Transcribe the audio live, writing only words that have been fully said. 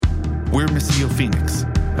We're Missio Phoenix,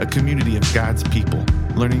 a community of God's people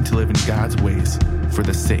learning to live in God's ways for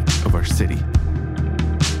the sake of our city.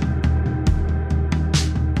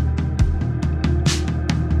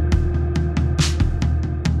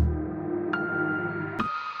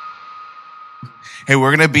 Hey,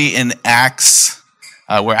 we're going to be in Acts.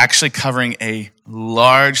 We're actually covering a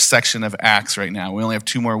large section of Acts right now. We only have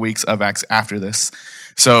 2 more weeks of Acts after this.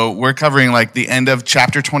 So we're covering like the end of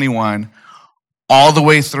chapter 21 all the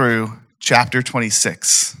way through chapter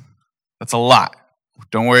 26. That's a lot.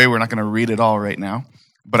 Don't worry, we're not going to read it all right now.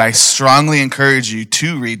 But I strongly encourage you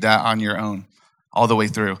to read that on your own all the way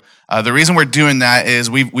through. The reason we're doing that is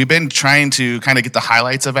we've been trying to kind of get the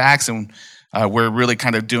highlights of Acts, and we're really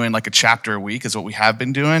kind of doing like a chapter a week is what we have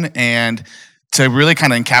been doing. And to really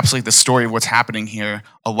kind of encapsulate the story of what's happening here,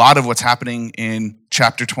 a lot of what's happening in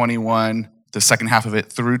chapter 21, the second half of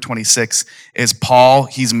it through 26, is Paul.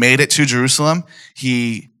 He's made it to Jerusalem.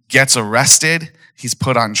 He gets arrested. He's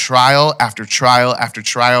put on trial after trial after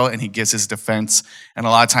trial, and he gives his defense. And a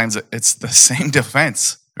lot of times it's the same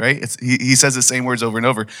defense, right? He says the same words over and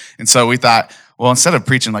over. And so we thought, well, instead of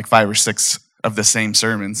preaching like 5 or 6 of the same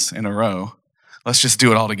sermons in a row, let's just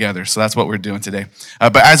do it all together. So that's what we're doing today.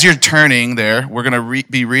 But as you're turning there, we're going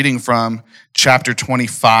to be reading from chapter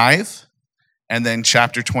 25 and then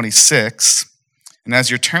chapter 26. And as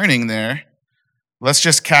you're turning there, let's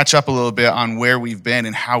just catch up a little bit on where we've been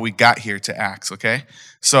and how we got here to Acts, okay?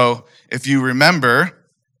 So if you remember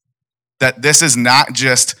that this is not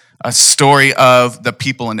just a story of the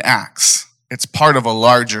people in Acts. It's part of a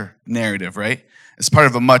larger narrative, right? It's part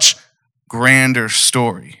of a much grander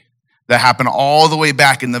story that happened all the way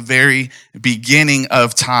back in the very beginning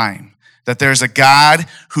of time. That there's a God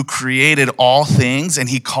who created all things and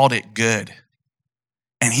he called it good.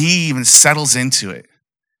 And he even settles into it.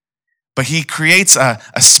 But he creates a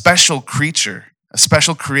special creature, a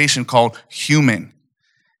special creation called human.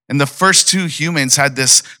 And the first 2 humans had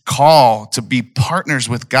this call to be partners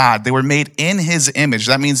with God. They were made in his image.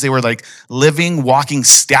 That means they were like living, walking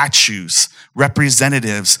statues,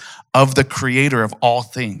 representatives of the creator of all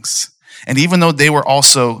things. And even though they were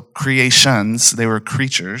also creations, they were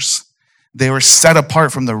creatures, they were set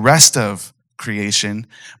apart from the rest of creation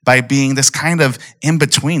by being this kind of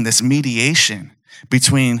in-between, this mediation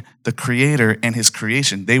between the creator and his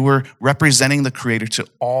creation. They were representing the creator to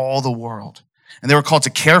all the world. And they were called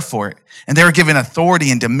to care for it. And they were given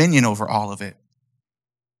authority and dominion over all of it.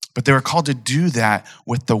 But they were called to do that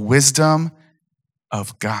with the wisdom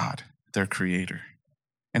of God, their creator.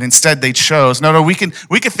 And instead they chose, no, we can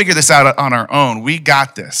figure this out on our own. We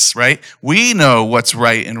got this, right? We know what's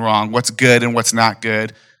right and wrong, what's good and what's not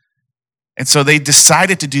good. And so they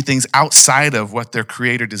decided to do things outside of what their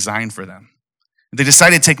creator designed for them. They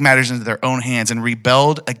decided to take matters into their own hands and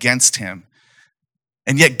rebelled against him.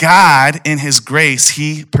 And yet God, in his grace,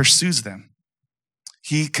 he pursues them.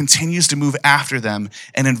 He continues to move after them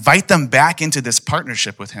and invite them back into this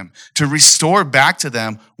partnership with him, to restore back to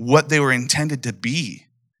them what they were intended to be,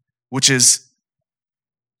 which is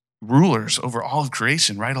rulers over all of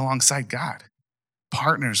creation right alongside God,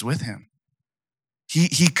 partners with him.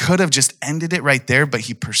 He could have just ended it right there, but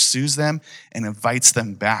he pursues them and invites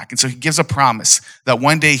them back. And so he gives a promise that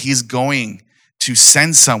one day he's going to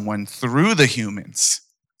send someone through the humans,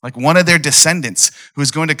 like one of their descendants, who is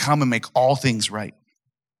going to come and make all things right.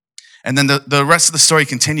 And then the rest of the story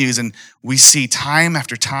continues, and we see time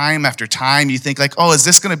after time after time, you think like, oh, is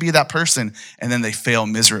this going to be that person? And then they fail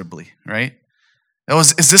miserably, right? Oh,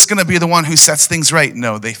 is this going to be the one who sets things right?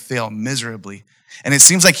 No, they fail miserably. And it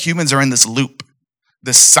seems like humans are in this loop,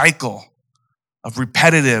 this cycle of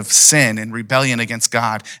repetitive sin and rebellion against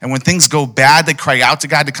God. And when things go bad, they cry out to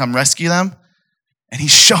God to come rescue them. And he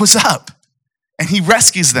shows up and he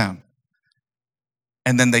rescues them.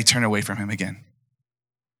 And then they turn away from him again.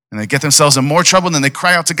 And they get themselves in more trouble and then they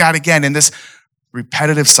cry out to God again. And this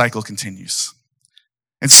repetitive cycle continues.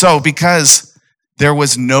 And so because there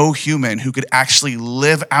was no human who could actually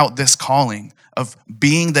live out this calling of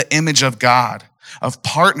being the image of God, of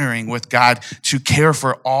partnering with God to care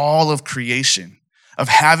for all of creation, of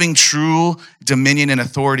having true dominion and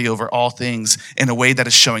authority over all things in a way that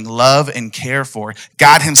is showing love and care for,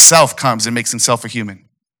 God himself comes and makes himself a human.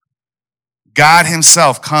 God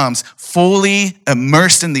himself comes fully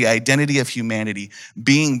immersed in the identity of humanity,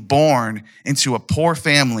 being born into a poor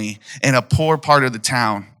family in a poor part of the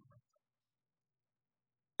town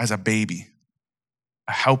as a baby,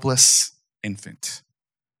 a helpless infant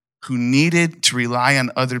who needed to rely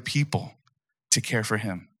on other people to care for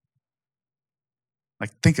him.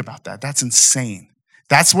 Like, think about that. That's insane.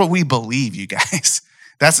 That's what we believe, you guys.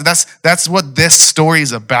 That's what this story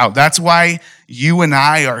is about. That's why you and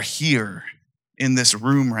I are here in this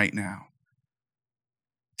room right now.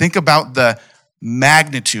 Think about the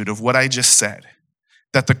magnitude of what I just said,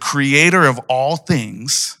 that the creator of all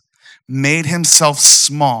things made himself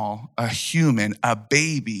small, a human, a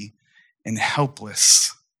baby, and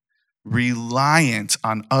helpless, reliant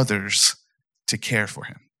on others to care for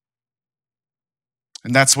him.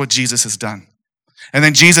 And that's what Jesus has done. And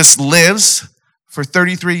then Jesus lives for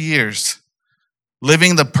 33 years,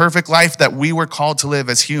 living the perfect life that we were called to live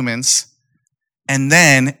as humans, and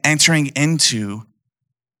then entering into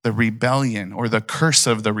the rebellion or the curse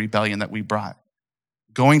of the rebellion that we brought,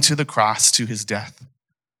 going to the cross to his death.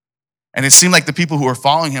 And it seemed like the people who were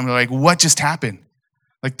following him were like, what just happened?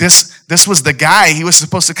 Like this was the guy, he was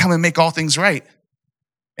supposed to come and make all things right.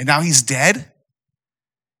 And now he's dead?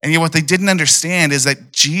 And yet what they didn't understand is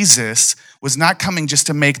that Jesus was not coming just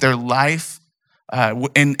to make their life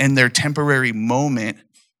in their temporary moment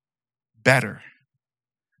better.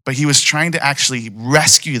 But he was trying to actually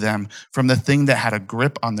rescue them from the thing that had a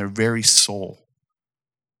grip on their very soul,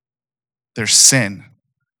 their sin,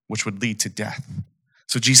 which would lead to death.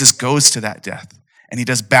 So Jesus goes to that death, and he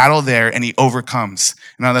does battle there, and he overcomes.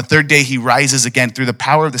 And on the third day, he rises again through the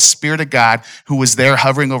power of the Spirit of God who was there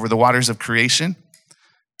hovering over the waters of creation,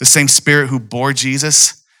 the same Spirit who bore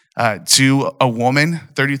Jesus to a woman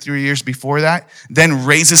 33 years before that, then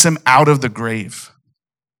raises him out of the grave.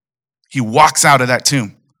 He walks out of that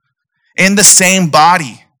tomb in the same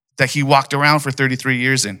body that he walked around for 33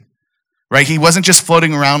 years in, right? He wasn't just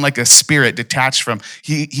floating around like a spirit detached from,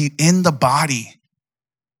 he in the body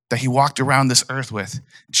that he walked around this earth with,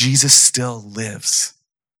 Jesus still lives.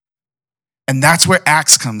 And that's where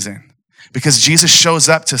Acts comes in, because Jesus shows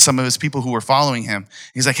up to some of his people who were following him.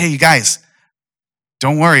 He's like, hey, you guys,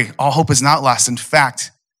 don't worry, all hope is not lost. In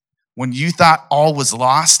fact, when you thought all was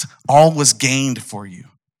lost, all was gained for you.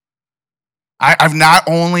 I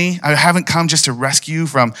haven't come just to rescue you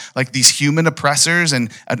from like these human oppressors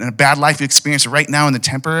and a bad life you experience right now in the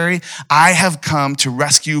temporary. I have come to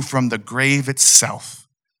rescue you from the grave itself,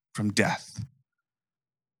 from death.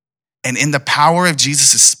 And in the power of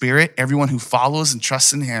Jesus' Spirit, everyone who follows and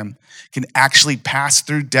trusts in him can actually pass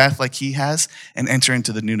through death like he has and enter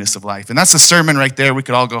into the newness of life. And that's the sermon right there. We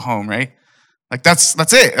could all go home, right? Like that's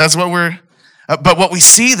it. That's what but what we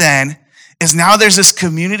see then is now there's this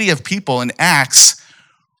community of people in Acts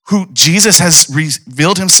who Jesus has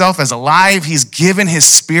revealed himself as alive. He's given his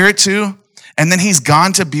Spirit to, and then he's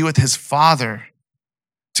gone to be with his Father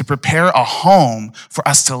to prepare a home for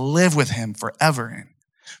us to live with him forever in.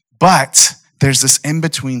 But there's this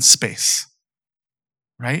in-between space,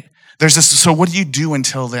 right? There's this, so what do you do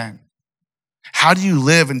until then? How do you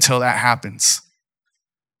live until that happens?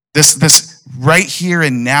 This right here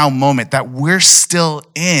and now moment that we're still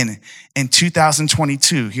in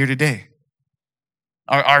 2022, here today.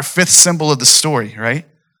 Our fifth symbol of the story, right?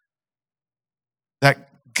 That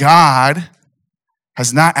God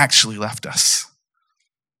has not actually left us.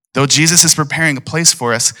 Though Jesus is preparing a place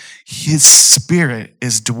for us, his Spirit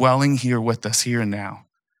is dwelling here with us here and now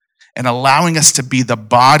and allowing us to be the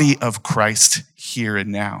body of Christ here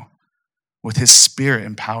and now with his Spirit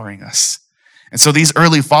empowering us. And so these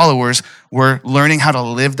early followers were learning how to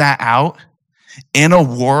live that out in a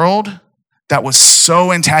world that was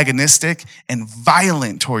so antagonistic and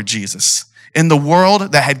violent toward Jesus, in the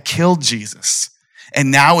world that had killed Jesus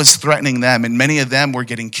and now is threatening them. And many of them were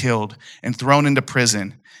getting killed and thrown into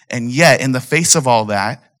prison. And yet, in the face of all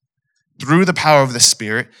that, through the power of the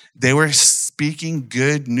Spirit, they were speaking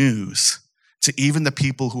good news to even the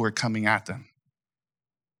people who were coming at them.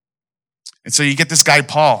 And so you get this guy,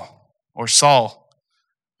 Paul, or Saul,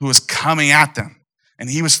 who was coming at them. And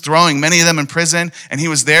he was throwing many of them in prison. And he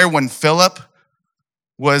was there when Philip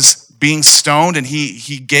was being stoned. And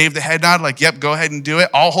he gave the head nod like, yep, go ahead and do it.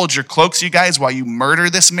 I'll hold your cloaks, you guys, while you murder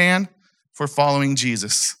this man for following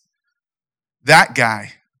Jesus. That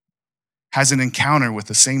guy has an encounter with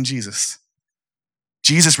the same Jesus.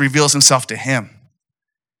 Jesus reveals himself to him.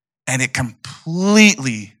 And it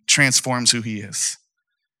completely transforms who he is.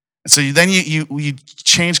 And so then you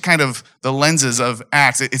change kind of the lenses of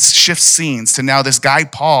Acts. It shifts scenes to now this guy,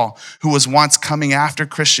 Paul, who was once coming after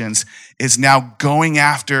Christians, is now going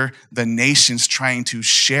after the nations, trying to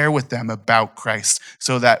share with them about Christ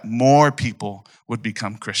so that more people would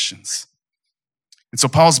become Christians. And so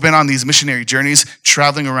Paul's been on these missionary journeys,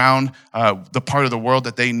 traveling around the part of the world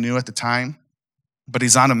that they knew at the time, but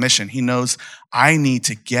he's on a mission. He knows, I need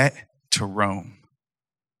to get to Rome.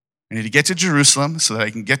 I need to get to Jerusalem so that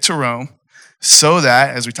I can get to Rome, so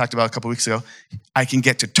that, as we talked about a couple weeks ago, I can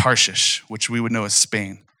get to Tarshish, which we would know as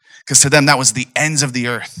Spain. because to them that was the ends of the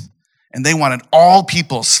earth. And they wanted all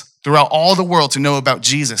peoples throughout all the world to know about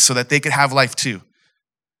Jesus so that they could have life too.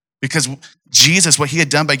 Because Jesus, what he had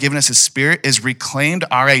done by giving us his Spirit, is reclaimed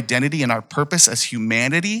our identity and our purpose as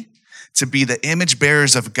humanity to be the image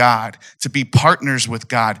bearers of God, to be partners with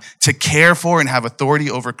God, to care for and have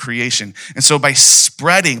authority over creation. And so by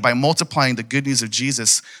multiplying the good news of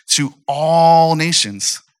Jesus to all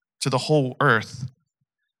nations, to the whole earth,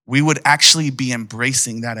 we would actually be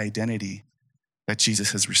embracing that identity that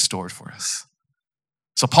Jesus has restored for us.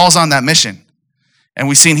 So Paul's on that mission. And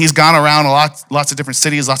we've seen he's gone around lots of different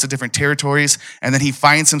cities, lots of different territories, and then he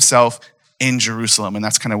finds himself in Jerusalem. And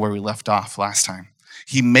that's kind of where we left off last time.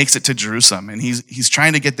 He makes it to Jerusalem, and he's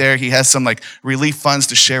trying to get there. He has some like relief funds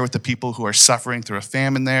to share with the people who are suffering through a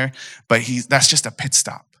famine there, but that's just a pit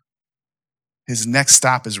stop. His next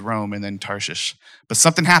stop is Rome and then Tarshish. But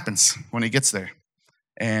something happens when he gets there,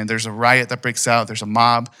 and there's a riot that breaks out. There's a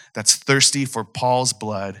mob that's thirsty for Paul's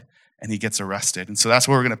blood, and he gets arrested. And so that's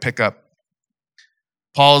where we're going to pick up.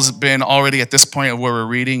 Paul's been already at this point of where we're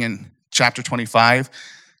reading in chapter 25,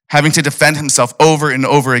 having to defend himself over and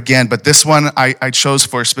over again. But this one I chose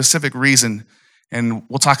for a specific reason, and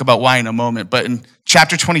we'll talk about why in a moment. But in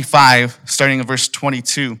chapter 25, starting in verse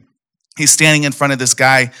 22, he's standing in front of this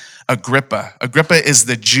guy, Agrippa. Agrippa is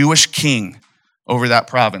the Jewish king over that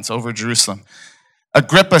province, over Jerusalem.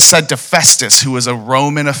 Agrippa said to Festus, who was a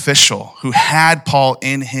Roman official who had Paul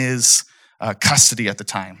in his custody at the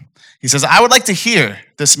time, he says, "I would like to hear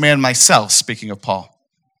this man myself," speaking of Paul.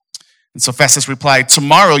 And so Festus replied,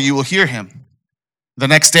 "Tomorrow you will hear him." The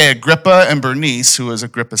next day, Agrippa and Bernice, who was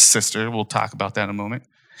Agrippa's sister, we'll talk about that in a moment,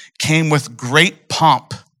 came with great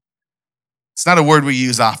pomp. It's not a word we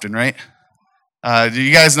use often, right? Do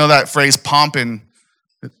you guys know that phrase, pomp and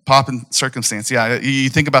circumstance? Yeah, you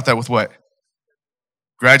think about that with what?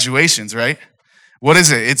 Graduations, right? What is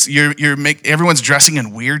it? It's everyone's dressing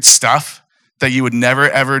in weird stuff that you would never,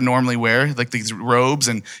 ever normally wear, like these robes,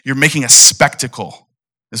 and you're making a spectacle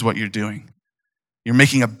is what you're doing. You're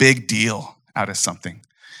making a big deal out of something.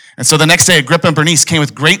 And so the next day, Agrippa and Bernice came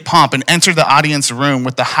with great pomp and entered the audience room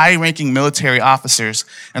with the high-ranking military officers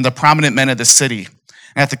and the prominent men of the city.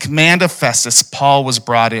 And at the command of Festus, Paul was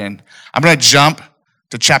brought in. I'm going to jump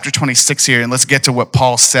to chapter 26 here, and let's get to what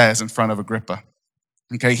Paul says in front of Agrippa.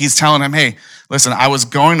 Okay, he's telling him, hey, listen, I was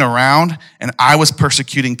going around and I was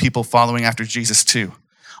persecuting people following after Jesus too.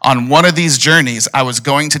 On one of these journeys, I was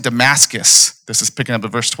going to Damascus, this is picking up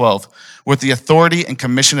at verse 12, with the authority and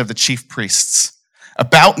commission of the chief priests.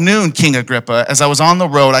 About noon, King Agrippa, as I was on the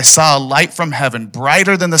road, I saw a light from heaven,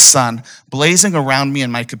 brighter than the sun, blazing around me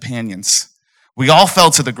and my companions. We all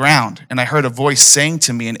fell to the ground, and I heard a voice saying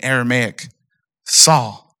to me in Aramaic,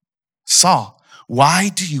 "Saul, Saul, why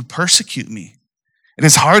do you persecute me? It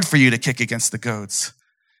is hard for you to kick against the goads."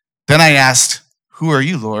 Then I asked, "Who are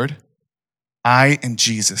you, Lord?" "I am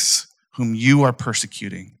Jesus, whom you are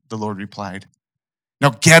persecuting," the Lord replied. "Now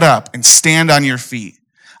get up and stand on your feet.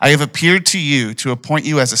 I have appeared to you to appoint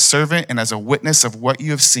you as a servant and as a witness of what you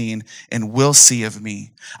have seen and will see of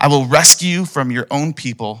me. I will rescue you from your own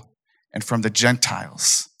people and from the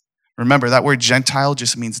Gentiles." Remember, that word Gentile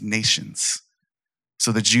just means nations.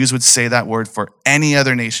 So the Jews would say that word for any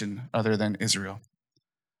other nation other than Israel.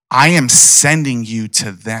 "I am sending you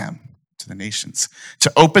to them," to the nations,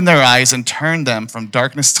 "to open their eyes and turn them from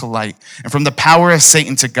darkness to light and from the power of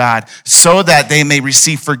Satan to God, so that they may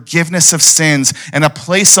receive forgiveness of sins and a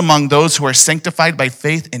place among those who are sanctified by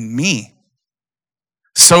faith in me.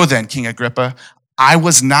 So then, King Agrippa, I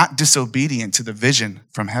was not disobedient to the vision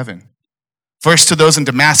from heaven. First to those in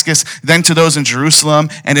Damascus, then to those in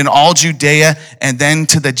Jerusalem and in all Judea, and then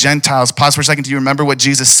to the Gentiles." Pause for a second. Do you remember what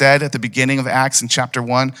Jesus said at the beginning of Acts in chapter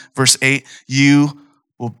 1, verse 8? "You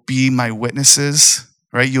will be my witnesses,"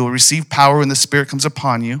 right? "You will receive power when the Spirit comes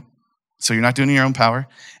upon you." So you're not doing your own power.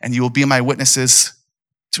 "And you will be my witnesses"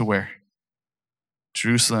 to where?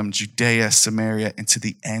 Jerusalem, Judea, Samaria, and to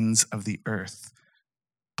the ends of the earth.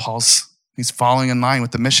 He's following in line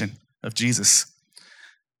with the mission of Jesus.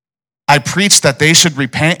 "I preached that they should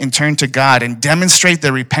repent and turn to God and demonstrate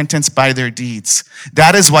their repentance by their deeds.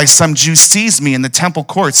 That is why some Jews seized me in the temple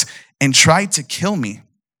courts and tried to kill me.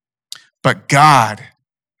 But God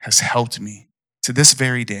has helped me to this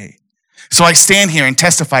very day. So I stand here and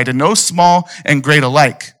testify to small and great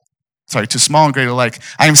alike.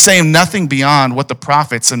 I am saying nothing beyond what the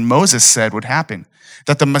prophets and Moses said would happen,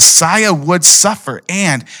 that the Messiah would suffer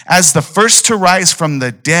and, as the first to rise from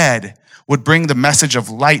the dead, would bring the message of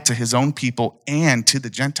light to his own people and to the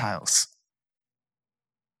Gentiles."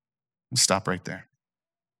 We'll stop right there.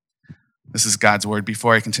 This is God's word.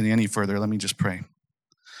 Before I continue any further, let me just pray.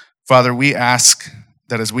 Father, we ask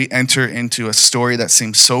that as we enter into a story that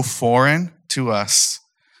seems so foreign to us,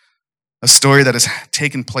 a story that has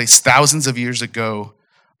taken place thousands of years ago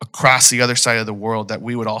across the other side of the world, that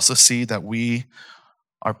we would also see that we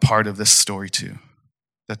are part of this story too,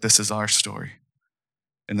 that this is our story,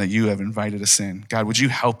 and that you have invited us in. God, would you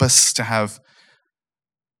help us to have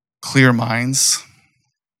clear minds,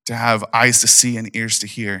 to have eyes to see and ears to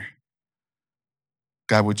hear?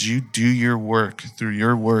 God, would you do your work through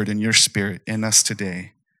your word and your spirit in us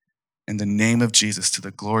today? In the name of Jesus, to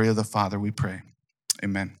the glory of the Father, we pray.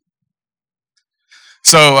 Amen.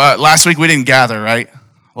 So last week we didn't gather, right?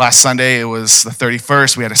 Last Sunday, it was the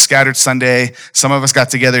 31st. We had a scattered Sunday. Some of us got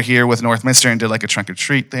together here with Northminster and did like a trunk or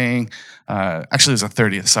treat thing. Actually, it was the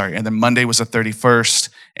 30th, sorry. And then Monday was the 31st,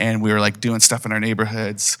 and we were like doing stuff in our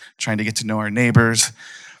neighborhoods, trying to get to know our neighbors.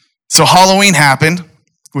 So Halloween happened,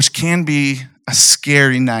 which can be a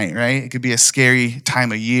scary night, right? It could be a scary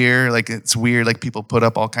time of year. Like, it's weird. Like, people put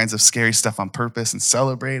up all kinds of scary stuff on purpose and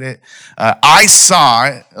celebrate it. I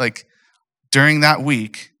saw, like, during that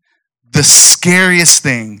week, the scariest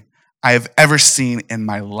thing I have ever seen in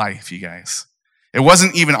my life, you guys. It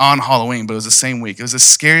wasn't even on Halloween, but it was the same week. It was the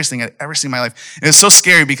scariest thing I'd ever seen in my life. And it was so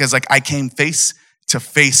scary because, like, I came face to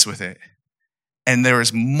face with it. And there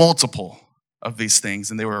was multiple of these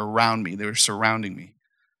things, and they were around me. They were surrounding me.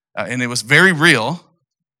 And it was very real.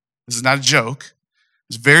 This is not a joke. It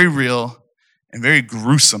was very real and very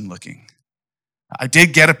gruesome looking. I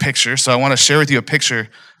did get a picture, so I want to share with you a picture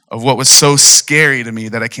of what was so scary to me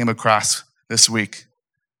that I came across this week.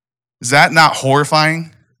 Is that not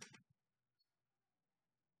horrifying?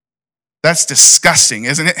 That's disgusting,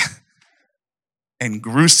 isn't it? And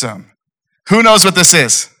gruesome. Who knows what this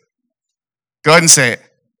is? Go ahead and say it.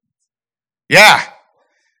 Yeah.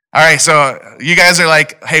 All right, so you guys are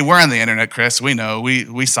like, hey, we're on the internet, Chris. We know.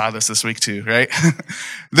 We saw this week too, right?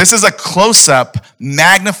 This is a close-up,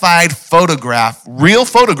 magnified photograph, real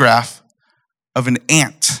photograph of an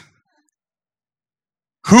ant.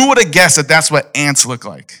 Who would have guessed that that's what ants look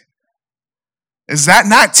like? Is that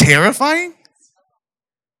not terrifying?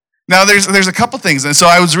 Now, there's a couple things. And so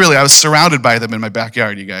I was surrounded by them in my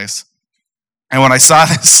backyard, you guys. And when I saw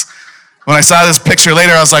this picture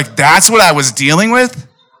later, I was like, that's what I was dealing with?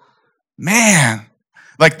 Man,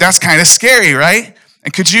 like, that's kind of scary, right?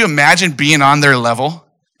 And could you imagine being on their level?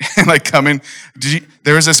 And like coming,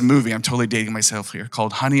 there was this movie, I'm totally dating myself here,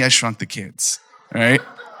 called Honey, I Shrunk the Kids, right?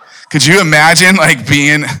 Could you imagine like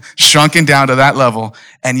being shrunken down to that level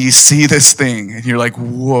and you see this thing and you're like,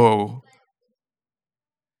 whoa.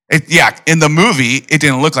 In the movie, it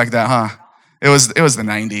didn't look like that, huh? It was the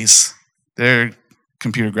 90s. Their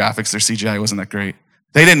computer graphics, their CGI wasn't that great.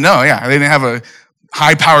 They didn't know, They didn't have a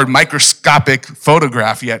high-powered microscopic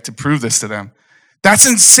photograph yet to prove this to them. That's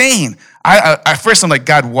insane. At first I'm like,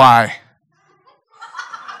 God, why?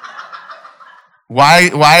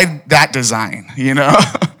 Why that design, you know?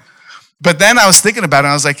 But then I was thinking about it,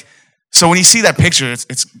 and I was like, so when you see that picture,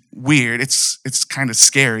 it's weird, it's kind of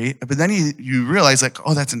scary, but then you realize, like,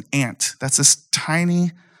 oh, that's an ant. That's this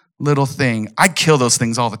tiny little thing. I kill those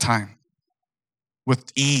things all the time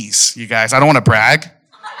with ease, you guys. I don't want to brag,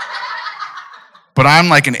 but I'm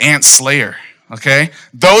like an ant slayer, okay?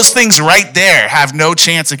 Those things right there have no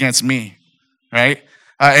chance against me, right?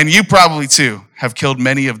 And you probably, too, have killed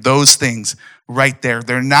many of those things right there.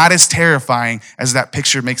 They're not as terrifying as that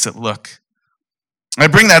picture makes it look. I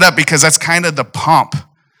bring that up because that's kind of the pomp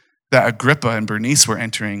that Agrippa and Bernice were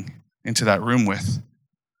entering into that room with.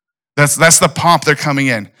 That's the pomp they're coming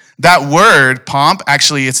in. That word, pomp,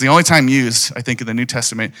 actually, it's the only time used, I think, in the New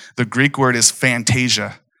Testament. The Greek word is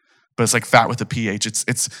fantasia, but it's like fat with a PH.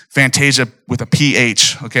 It's fantasia with a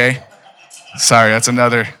PH, okay? Sorry, that's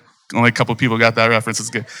only a couple people got that reference. It's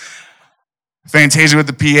good. Fantasia with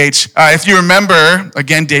the PH. If you remember,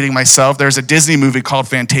 again, dating myself, there's a Disney movie called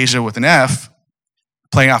Fantasia with an F,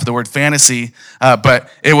 playing off the word fantasy,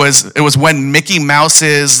 but it was when Mickey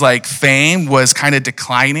Mouse's like fame was kind of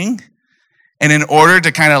declining, and in order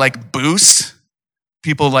to kind of like boost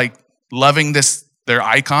people like loving their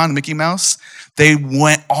icon, Mickey Mouse, they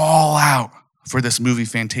went all out for this movie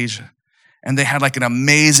Fantasia. And they had like an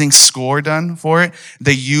amazing score done for it.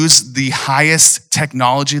 They used the highest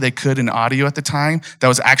technology they could in audio at the time that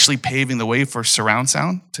was actually paving the way for surround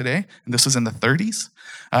sound today. And this was in the 30s.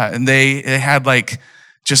 And they had like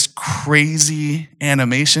just crazy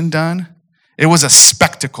animation done. It was a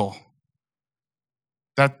spectacle.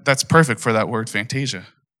 That's perfect for that word fantasia,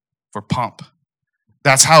 for pomp.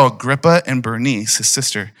 That's how Agrippa and Bernice, his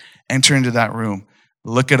sister, enter into that room.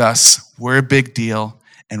 Look at us. We're a big deal.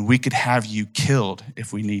 And we could have you killed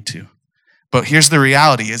if we need to. But here's the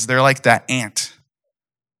reality, is they're like that ant.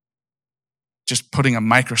 just putting a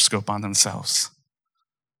microscope on themselves.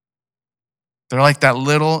 They're like that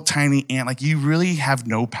little tiny ant. Like, you really have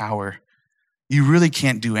no power. You really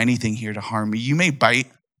can't do anything here to harm me. You may bite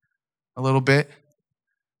a little bit,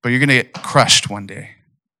 but you're going to get crushed one day.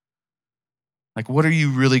 Like, what are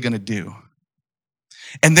you really going to do?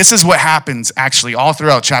 And this is what happens actually all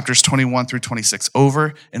throughout chapters 21 through 26,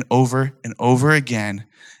 over and over and over again,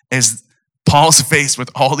 as Paul's faced with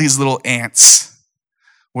all these little ants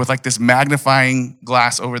with like this magnifying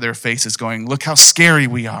glass over their faces going, look how scary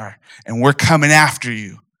we are, and we're coming after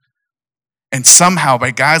you. And somehow,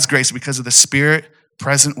 by God's grace, because of the Spirit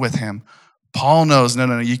present with him, Paul knows,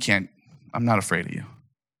 no, you can't. I'm not afraid of you.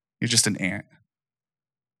 You're just an ant.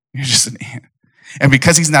 You're just an ant. And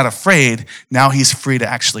because he's not afraid, now he's free to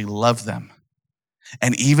actually love them.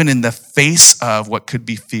 And even in the face of what could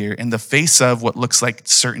be fear, in the face of what looks like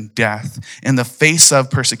certain death, in the face of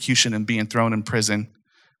persecution and being thrown in prison,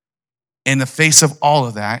 in the face of all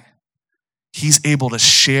of that, he's able to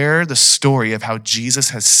share the story of how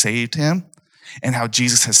Jesus has saved him and how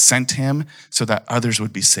Jesus has sent him so that others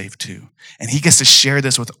would be saved too. And he gets to share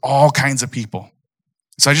this with all kinds of people.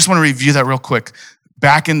 So I just want to review that real quick.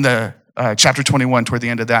 Back in the chapter 21, toward the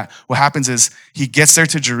end of that, what happens is he gets there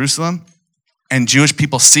to Jerusalem, and Jewish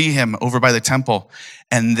people see him over by the temple,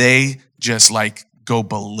 and they just like go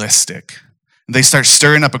ballistic. They start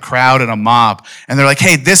stirring up a crowd and a mob. And they're like,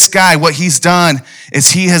 hey, this guy, what he's done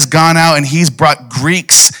is he has gone out and he's brought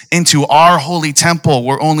Greeks into our holy temple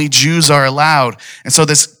where only Jews are allowed. And so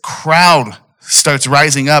this crowd starts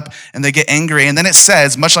rising up and they get angry. And then it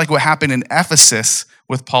says, much like what happened in Ephesus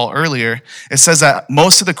with Paul earlier, it says that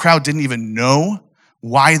most of the crowd didn't even know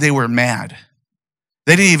why they were mad.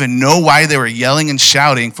 They didn't even know why they were yelling and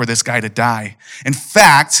shouting for this guy to die. In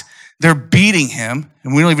fact, they're beating him,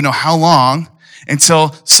 and we don't even know how long,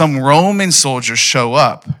 until some Roman soldiers show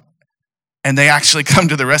up and they actually come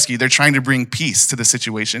to the rescue. They're trying to bring peace to the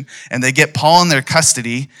situation, and they get Paul in their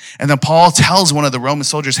custody. And then Paul tells one of the Roman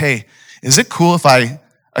soldiers, hey, is it cool if I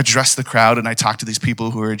address the crowd and I talk to these people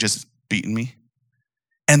who are just beating me?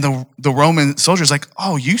 And the Roman soldier's like,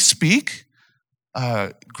 oh, you speak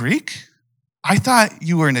Greek? I thought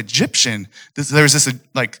you were an Egyptian. There was this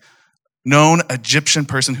known Egyptian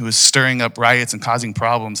person who was stirring up riots and causing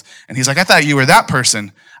problems. And he's like, I thought you were that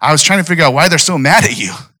person. I was trying to figure out why they're so mad at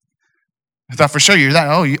you. I thought for sure you're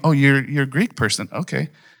that. You're a Greek person. Okay.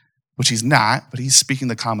 Which he's not, but he's speaking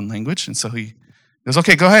the common language. And so he goes,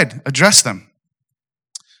 okay, go ahead, address them.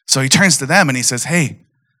 So he turns to them and he says, hey,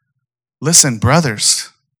 listen,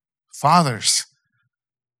 brothers, fathers.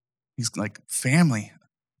 He's like, family.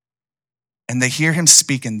 And they hear him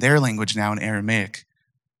speak in their language now in Aramaic.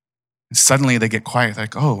 And suddenly they get quiet. They're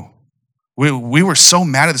like, oh, we were so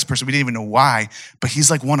mad at this person. We didn't even know why, but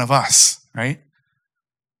he's like one of us, right?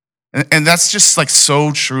 And that's just like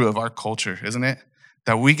so true of our culture, isn't it?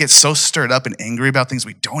 That we get so stirred up and angry about things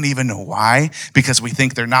we don't even know why, because we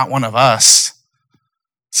think they're not one of us.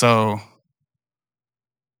 So,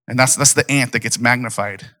 and that's the ant that gets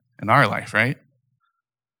magnified in our life, right?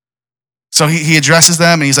 So he addresses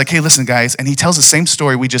them and he's like, hey, listen, guys. And he tells the same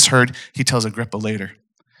story we just heard. He tells Agrippa later.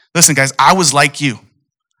 Listen, guys, I was like you.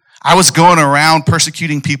 I was going around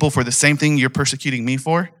persecuting people for the same thing you're persecuting me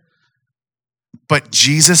for. But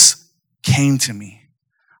Jesus came to me.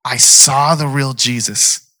 I saw the real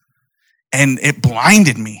Jesus, and it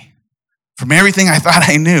blinded me from everything I thought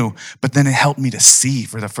I knew, but then it helped me to see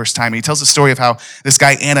for the first time. He tells the story of how this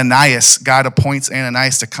guy Ananias, God appoints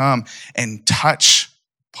Ananias to come and touch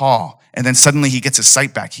Paul, and then suddenly he gets his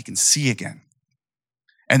sight back. He can see again.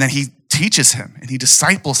 And then he teaches him and he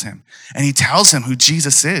disciples him and he tells him who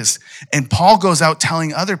Jesus is. And Paul goes out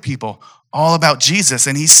telling other people all about Jesus.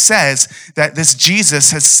 And he says that this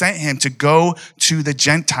Jesus has sent him to go to the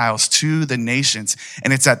Gentiles, to the nations.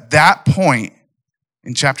 And it's at that point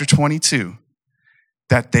in chapter 22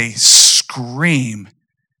 that they scream,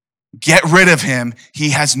 get rid of him.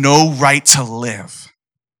 He has no right to live.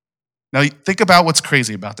 Now think about what's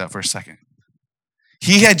crazy about that for a second.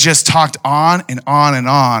 He had just talked on and on and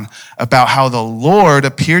on about how the Lord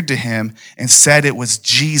appeared to him and said it was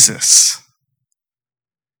Jesus.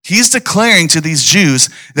 He's declaring to these Jews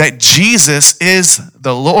that Jesus is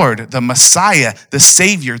the Lord, the Messiah, the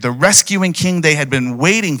Savior, the rescuing King they had been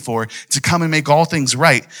waiting for to come and make all things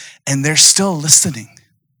right. And they're still listening.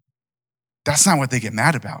 That's not what they get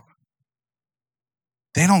mad about.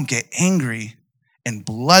 They don't get angry and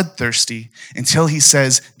bloodthirsty until he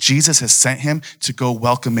says Jesus has sent him to go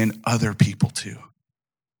welcome in other people too.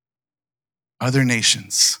 Other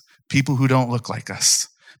nations, people who don't look like us,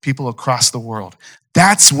 people across the world.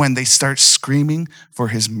 That's when they start screaming for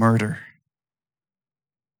his murder.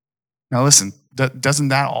 Now listen, Doesn't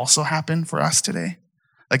that also happen for us today?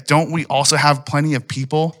 Like, don't we also have plenty of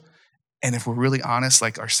people, and if we're really honest,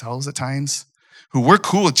 like ourselves at times, who we're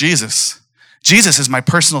cool with Jesus. Jesus is my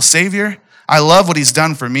personal savior. I love what he's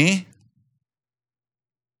done for me.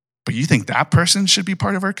 But you think that person should be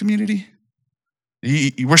part of our community?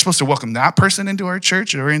 We're supposed to welcome that person into our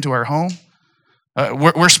church or into our home?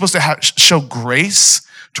 We're supposed to show grace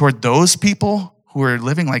toward those people who are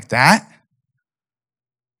living like that?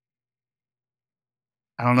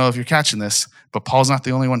 I don't know if you're catching this, but Paul's not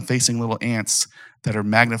the only one facing little ants that are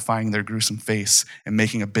magnifying their gruesome face and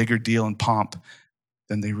making a bigger deal and pomp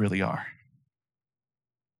than they really are.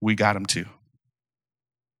 We got them too.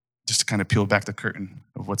 Just to kind of peel back the curtain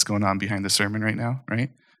of what's going on behind the sermon right now,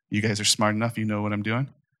 right? You guys are smart enough, you know what I'm doing.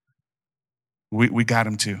 We got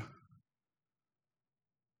them too.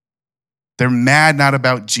 They're mad not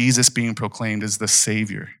about Jesus being proclaimed as the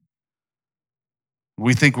Savior.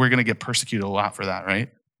 We think we're going to get persecuted a lot for that, right?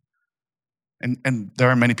 And there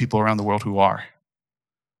are many people around the world who are.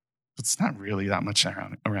 But it's not really that much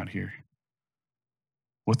around here.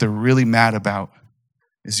 What they're really mad about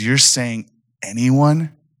is you're saying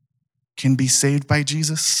anyone can be saved by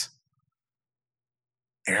Jesus?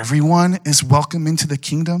 Everyone is welcome into the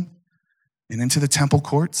kingdom and into the temple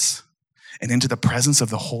courts and into the presence of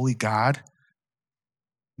the holy God,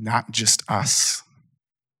 not just us.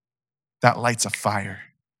 That lights a fire.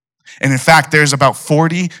 And in fact, there's about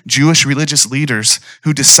 40 Jewish religious leaders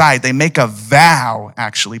who decide, they make a vow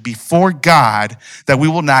actually before God that we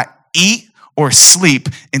will not eat or sleep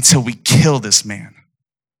until we kill this man.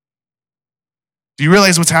 Do you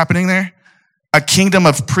realize what's happening there? A kingdom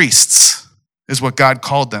of priests is what God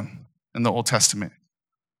called them in the Old Testament.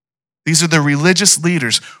 These are the religious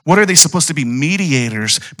leaders. What are they supposed to be?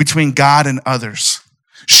 Mediators between God and others,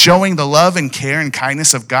 showing the love and care and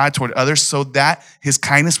kindness of God toward others so that his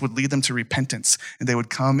kindness would lead them to repentance and they would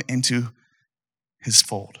come into his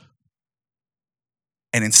fold.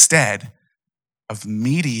 And instead of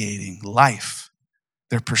mediating life,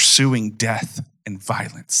 they're pursuing death and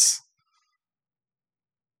violence.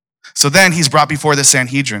 So then he's brought before the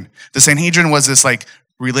Sanhedrin. The Sanhedrin was this like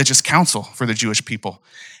religious council for the Jewish people.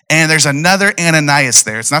 And there's another Ananias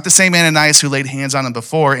there. It's not the same Ananias who laid hands on him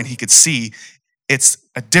before and he could see. It's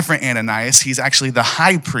a different Ananias. He's actually the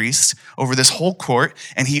high priest over this whole court,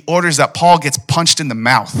 and he orders that Paul gets punched in the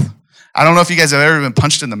mouth. I don't know if you guys have ever been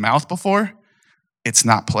punched in the mouth before. It's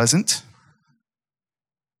not pleasant.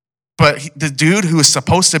 But the dude who is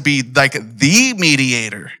supposed to be like the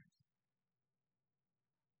mediator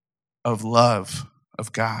of love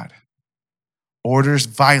of God orders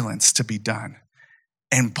violence to be done.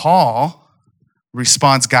 And Paul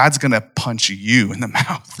responds, God's going to punch you in the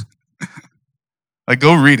mouth. Like,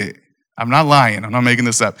 go read it. I'm not lying. I'm not making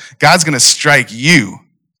this up. God's going to strike you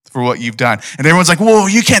for what you've done. And everyone's like, whoa,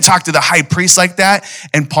 you can't talk to the high priest like that.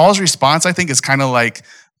 And Paul's response, I think, is kind of like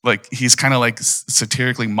he's kind of like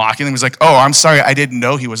satirically mocking them. He's like, oh, I'm sorry. I didn't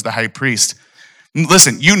know he was the high priest.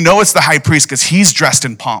 Listen, you know it's the high priest because he's dressed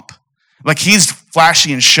in pomp. Like, he's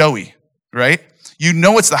flashy and showy, right? You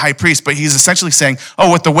know it's the high priest, but he's essentially saying,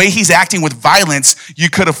 oh, with the way he's acting with violence, you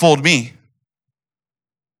could have fooled me.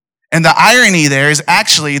 And the irony there is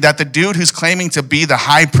actually that the dude who's claiming to be the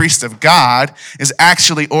high priest of God is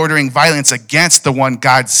actually ordering violence against the one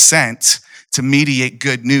God sent to mediate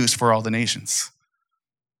good news for all the nations.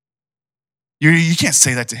 You can't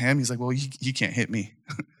say that to him. He's like, well, you can't hit me.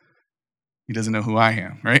 He doesn't know who I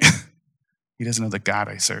am, right? He doesn't know the God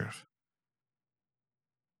I serve.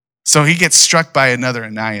 So he gets struck by another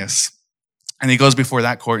Ananias, and he goes before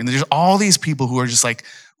that court, and there's all these people who are just like,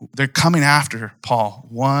 they're coming after Paul,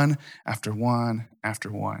 one after one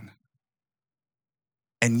after one.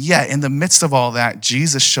 And yet, in the midst of all that,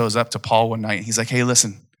 Jesus shows up to Paul one night, and he's like, hey,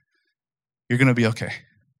 listen, you're going to be okay.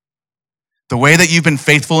 The way that you've been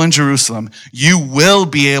faithful in Jerusalem, you will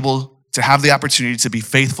be able to have the opportunity to be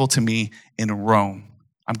faithful to me in Rome.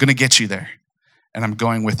 I'm going to get you there, and I'm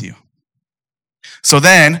going with you. So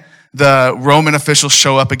then the Roman officials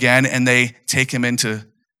show up again, and they take him into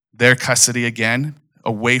their custody again,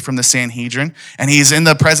 away from the Sanhedrin. And he's in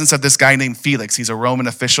the presence of this guy named Felix. He's a Roman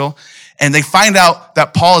official. And they find out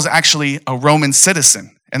that Paul is actually a Roman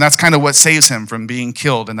citizen. And that's kind of what saves him from being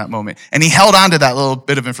killed in that moment. And he held on to that little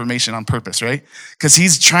bit of information on purpose, right? Because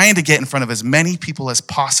he's trying to get in front of as many people as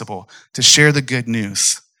possible to share the good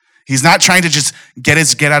news. He's not trying to just get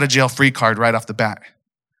his get out of jail free card right off the bat.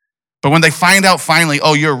 But when they find out finally,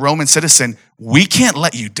 oh, you're a Roman citizen, we can't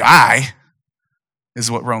let you die, is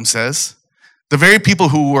what Rome says. The very people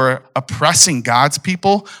who were oppressing God's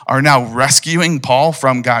people are now rescuing Paul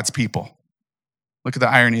from God's people. Look at the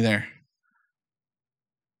irony there.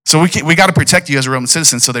 So we got to protect you as a Roman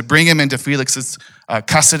citizen. So they bring him into Felix's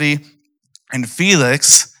custody. And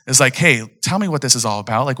Felix is like, hey, tell me what this is all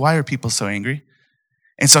about. Like, why are people so angry?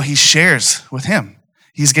 And so he shares with him.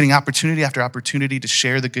 He's getting opportunity after opportunity to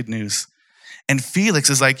share the good news. And Felix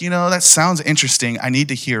is like, that sounds interesting. I need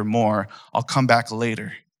to hear more. I'll come back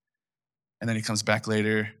later. And then he comes back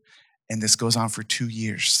later, and this goes on for 2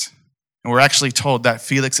 years. And we're actually told that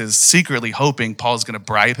Felix is secretly hoping Paul's going to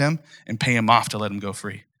bribe him and pay him off to let him go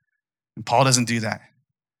free. And Paul doesn't do that.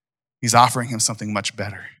 He's offering him something much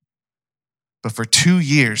better. But for 2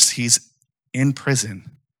 years, he's in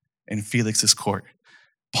prison in Felix's court.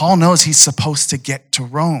 Paul knows he's supposed to get to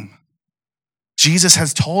Rome. Jesus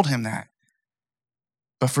has told him that.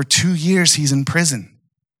 But for 2 years, he's in prison.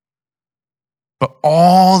 But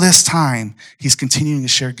all this time, he's continuing to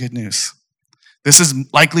share good news. This is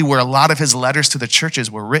likely where a lot of his letters to the churches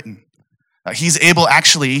were written. He's able,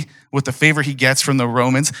 actually, with the favor he gets from the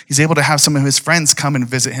Romans, he's able to have some of his friends come and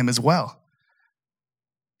visit him as well.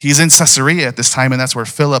 He's in Caesarea at this time, and that's where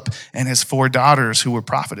Philip and his 4 daughters who were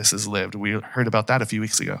prophetesses lived. We heard about that a few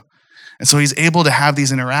weeks ago. And so he's able to have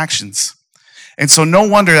these interactions. And so no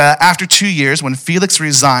wonder that after 2 years, when Felix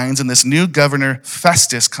resigns and this new governor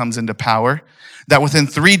Festus comes into power, that within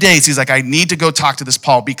 3 days, he's like, I need to go talk to this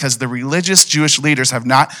Paul because the religious Jewish leaders have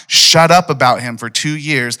not shut up about him for 2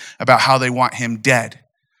 years about how they want him dead.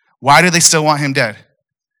 Why do they still want him dead?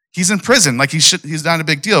 He's in prison, like he's not a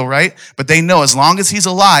big deal, right? But they know as long as he's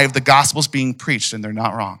alive, the gospel's being preached, and they're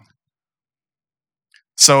not wrong.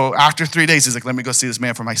 So after 3 days, he's like, let me go see this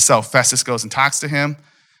man for myself. Festus goes and talks to him.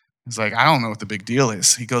 He's like, I don't know what the big deal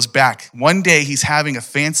is. He goes back. One day, he's having a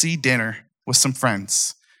fancy dinner with some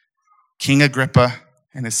friends, King Agrippa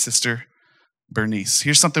and his sister Bernice.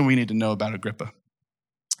 Here's something we need to know about Agrippa.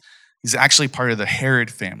 He's actually part of the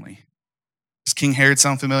Herod family. Does King Herod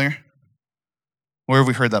sound familiar? Where have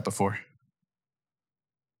we heard that before?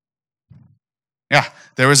 Yeah,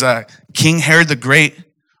 there was a King Herod the Great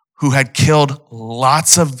who had killed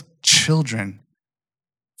lots of children,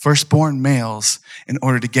 firstborn males, in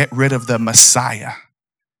order to get rid of the Messiah.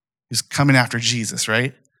 He was coming after Jesus,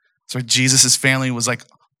 right? So Jesus' family was like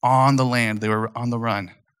on the land. They were on the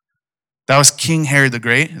run. That was King Herod the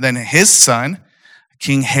Great. Then his son,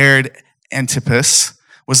 King Herod Antipas,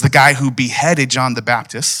 was the guy who beheaded John the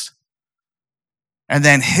Baptist. And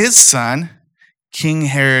then his son, King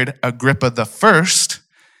Herod Agrippa I,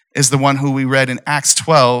 is the one who we read in Acts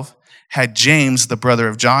 12 had James, the brother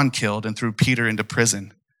of John, killed and threw Peter into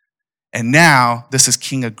prison. And now this is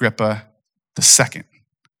King Agrippa II.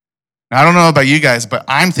 Now, I don't know about you guys, but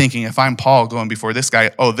I'm thinking if I'm Paul going before this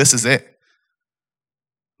guy, oh, this is it.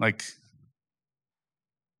 Like,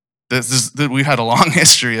 we've had a long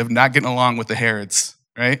history of not getting along with the Herods,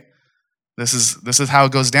 right? This is how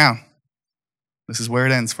it goes down. This is where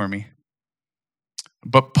it ends for me.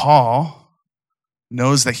 But Paul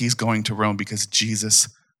knows that he's going to Rome because Jesus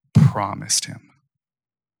promised him.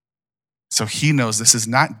 So he knows this is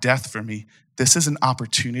not death for me. This is an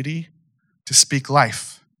opportunity to speak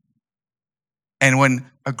life. And when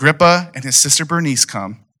Agrippa and his sister Bernice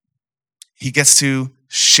come, he gets to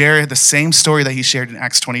share the same story that he shared in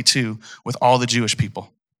Acts 22 with all the Jewish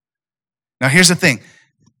people. Now, here's the thing.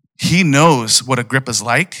 He knows what Agrippa's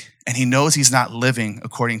like, and he knows he's not living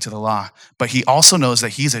according to the law. But he also knows that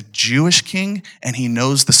he's a Jewish king, and he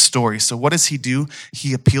knows the story. So what does he do?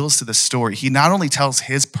 He appeals to the story. He not only tells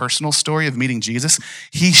his personal story of meeting Jesus,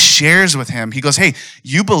 he shares with him. He goes, hey,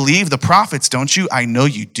 you believe the prophets, don't you? I know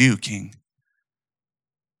you do, king.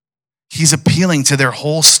 He's appealing to their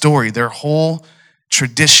whole story, their whole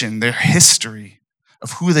tradition, their history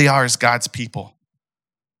of who they are as God's people.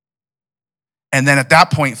 And then at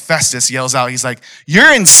that point, Festus yells out, he's like,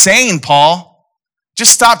 you're insane, Paul.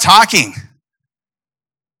 Just stop talking.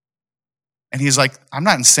 And he's like, I'm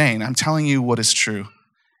not insane. I'm telling you what is true.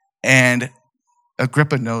 And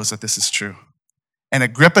Agrippa knows that this is true. And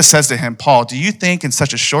Agrippa says to him, Paul, do you think in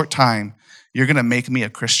such a short time you're going to make me a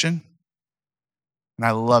Christian? And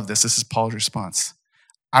I love this. This is Paul's response.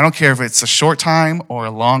 I don't care if it's a short time or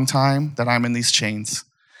a long time that I'm in these chains.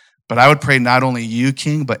 But I would pray not only you,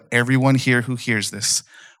 King, but everyone here who hears this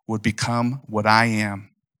would become what I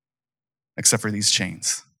am, except for these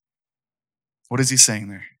chains. What is he saying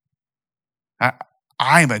there?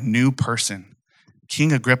 I am a new person.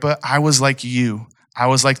 King Agrippa, I was like you. I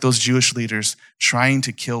was like those Jewish leaders trying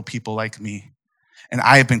to kill people like me. And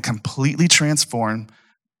I have been completely transformed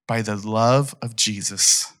by the love of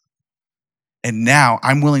Jesus. And now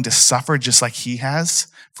I'm willing to suffer just like he has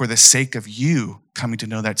for the sake of you coming to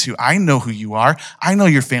know that too. I know who you are. I know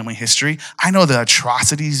your family history. I know the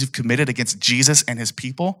atrocities you've committed against Jesus and his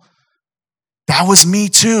people. That was me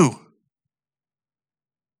too.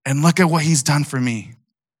 And look at what he's done for me.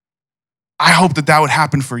 I hope that would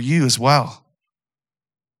happen for you as well.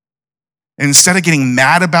 And instead of getting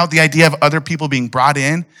mad about the idea of other people being brought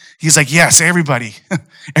in, he's like, yes, everybody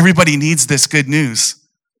needs this good news.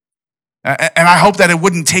 And I hope that it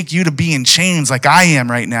wouldn't take you to be in chains like I am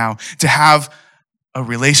right now, to have a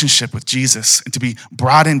relationship with Jesus and to be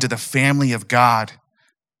brought into the family of God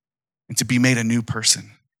and to be made a new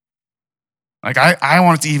person. Like I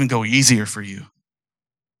want it to even go easier for you.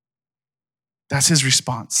 That's his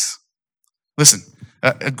response. Listen,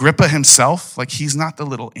 Agrippa himself, like he's not the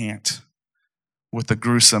little ant with the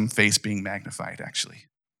gruesome face being magnified, actually.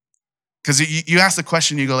 Because you ask the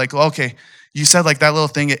question, you go like, well, okay, you said like that little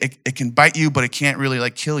thing, it can bite you, but it can't really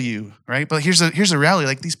like kill you, right? But here's a reality,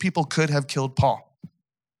 like these people could have killed Paul.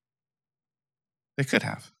 They could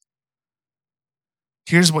have.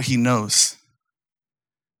 Here's what he knows.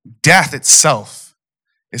 Death itself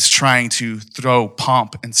is trying to throw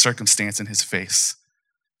pomp and circumstance in his face.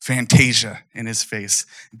 Fantasia in his face.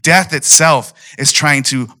 Death itself is trying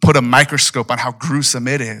to put a microscope on how gruesome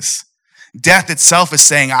it is. Death itself is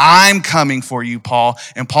saying, I'm coming for you, Paul.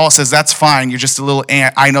 And Paul says, that's fine. You're just a little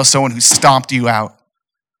ant. I know someone who stomped you out.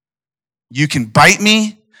 You can bite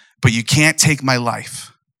me, but you can't take my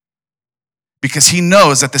life. Because he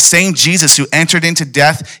knows that the same Jesus who entered into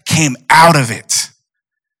death came out of it.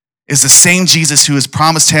 Is the same Jesus who has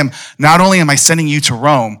promised him, not only am I sending you to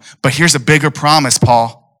Rome, but here's a bigger promise,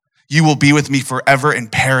 Paul. You will be with me forever in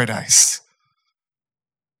paradise.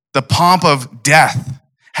 The pomp of death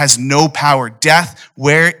has no power. Death,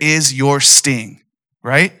 where is your sting?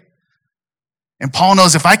 Right? And Paul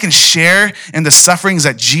knows if I can share in the sufferings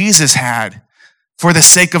that Jesus had for the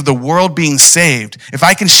sake of the world being saved, if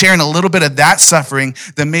I can share in a little bit of that suffering,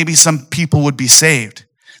 then maybe some people would be saved.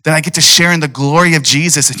 Then I get to share in the glory of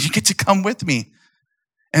Jesus and you get to come with me.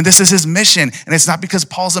 And this is his mission. And it's not because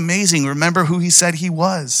Paul's amazing. Remember who he said he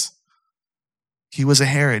was. He was a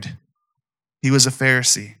Herod. He was a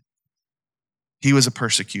Pharisee. He was a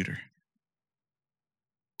persecutor.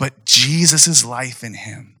 But Jesus' life in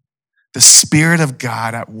him, the Spirit of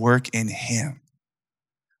God at work in him,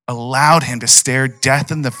 allowed him to stare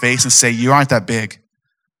death in the face and say, you aren't that big.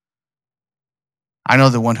 I know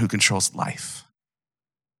the one who controls life.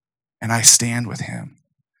 And I stand with him.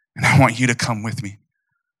 And I want you to come with me.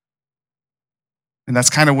 And that's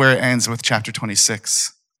kind of where it ends with chapter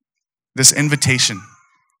 26. This invitation.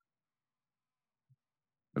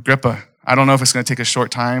 Agrippa, I don't know if it's going to take a short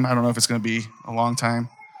time. I don't know if it's going to be a long time.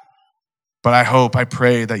 But I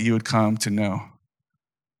pray that you would come to know.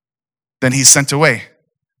 Then he's sent away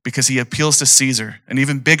because he appeals to Caesar, an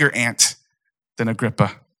even bigger ant than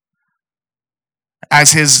Agrippa.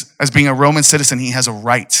 As being a Roman citizen, he has a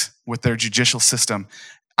right with their judicial system.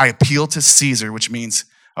 I appeal to Caesar, which means,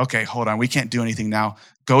 okay, hold on, we can't do anything now.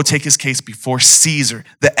 Go take his case before Caesar,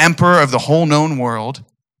 the emperor of the whole known world.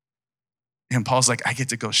 And Paul's like, I get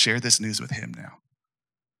to go share this news with him now.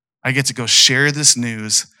 I get to go share this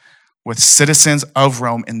news with citizens of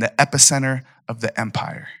Rome in the epicenter of the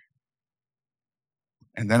empire.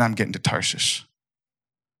 And then I'm getting to Tarshish,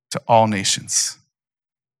 to all nations.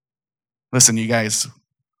 Listen, you guys,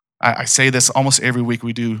 I say this almost every week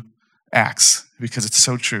we do Acts because it's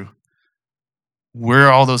so true. We're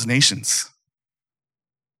all those nations.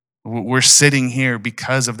 We're sitting here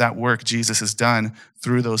because of that work Jesus has done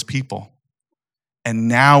through those people. And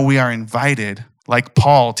now we are invited, like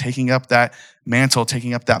Paul, taking up that mantle,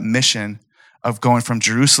 taking up that mission of going from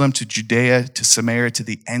Jerusalem to Judea to Samaria to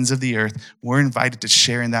the ends of the earth. We're invited to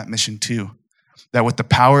share in that mission too. That with the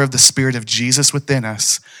power of the Spirit of Jesus within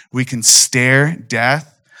us, we can stare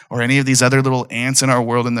death or any of these other little ants in our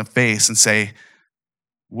world in the face and say,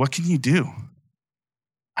 what can you do?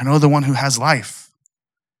 I know the one who has life.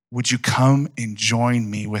 Would you come and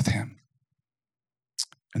join me with him?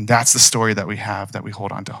 And that's the story that we have that we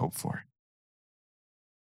hold on to hope for.